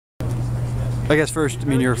I guess first, I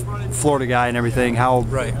mean, you're a Florida guy and everything. How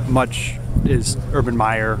much is Urban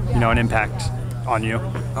Meyer, an impact on you?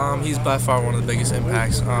 He's by far one of the biggest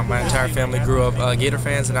impacts. My entire family grew up Gator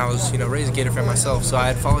fans, and I was, raised a Gator fan myself. So I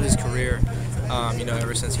had followed his career,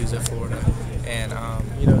 ever since he was at Florida, and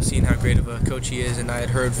seeing how great of a coach he is. And I had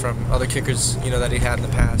heard from other kickers, that he had in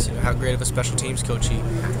the past, how great of a special teams coach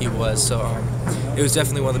he was. So it was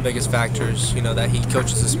definitely one of the biggest factors, that he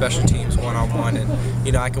coaches the special teams one-on-one,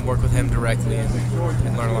 and I can work with him directly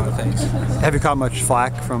and learn a lot of things. Have you caught much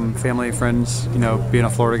flack from family, friends, being a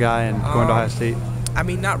Florida guy and going to Ohio State? I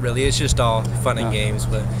mean, not really. It's just all fun and games,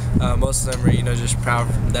 but most of them are, just proud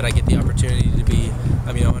that I get the opportunity to be,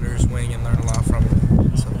 under his wing and learn a lot from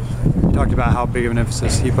him. So. You talked about how big of an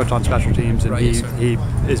emphasis he puts on special teams, and he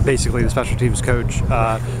is basically the special teams coach.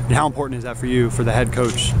 And how important is that for you, for the head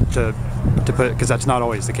coach, to put, because that's not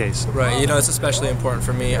always the case? Right. It's especially important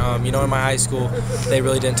for me. In my high school, they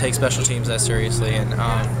really didn't take special teams that seriously, and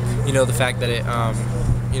the fact that it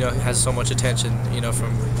has so much attention,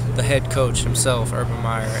 from the head coach himself, Urban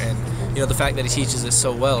Meyer, and the fact that he teaches it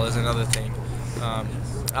so well is another thing.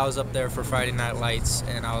 I was up there for Friday Night Lights,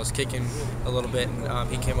 and I was kicking a little bit, and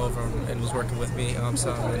he came over and was working with me. I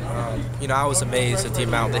was amazed at the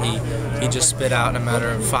amount that he just spit out in a matter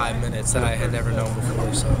of 5 minutes that I had never known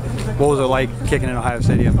before. So, what was it like kicking in Ohio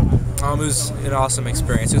Stadium? It was an awesome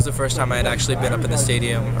experience. It was the first time I had actually been up in the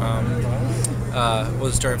stadium.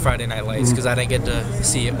 Was during Friday Night Lights, because I didn't get to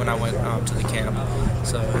see it when I went to the camp.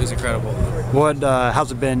 So it was incredible.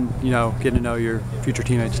 How's it been, getting to know your future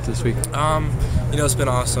teammates this week? It's been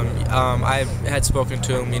awesome. I had spoken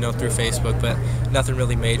to them, through Facebook, but nothing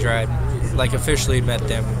really major. I officially met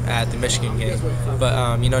them at the Michigan game,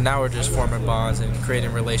 but now we're just forming bonds and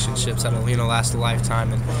creating relationships that'll last a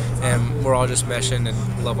lifetime, and we're all just meshing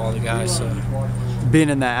and love all the guys. So. Being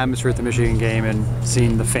in that atmosphere at the Michigan game and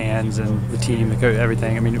seeing the fans and the team, the coach,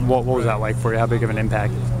 everything, I mean, what was that like for you? How big of an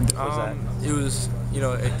impact was that? It was,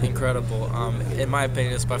 incredible. In my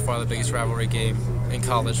opinion, it's by far the biggest rivalry game in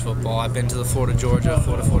college football. I've been to the Florida-Georgia,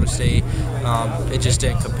 Florida State. It just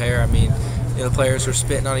didn't compare. I mean, the players were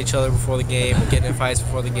spitting on each other before the game, getting in fights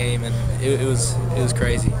before the game, and it was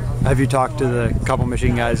crazy. Have you talked to the couple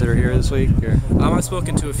Michigan guys that are here this week? I've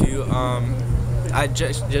spoken to a few. I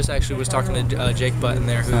just actually was talking to Jake Button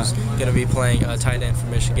there, who's going to be playing tight end for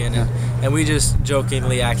Michigan, and we just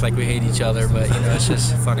jokingly act like we hate each other, but it's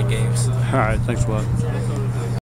just fun and games. All right, thanks a lot.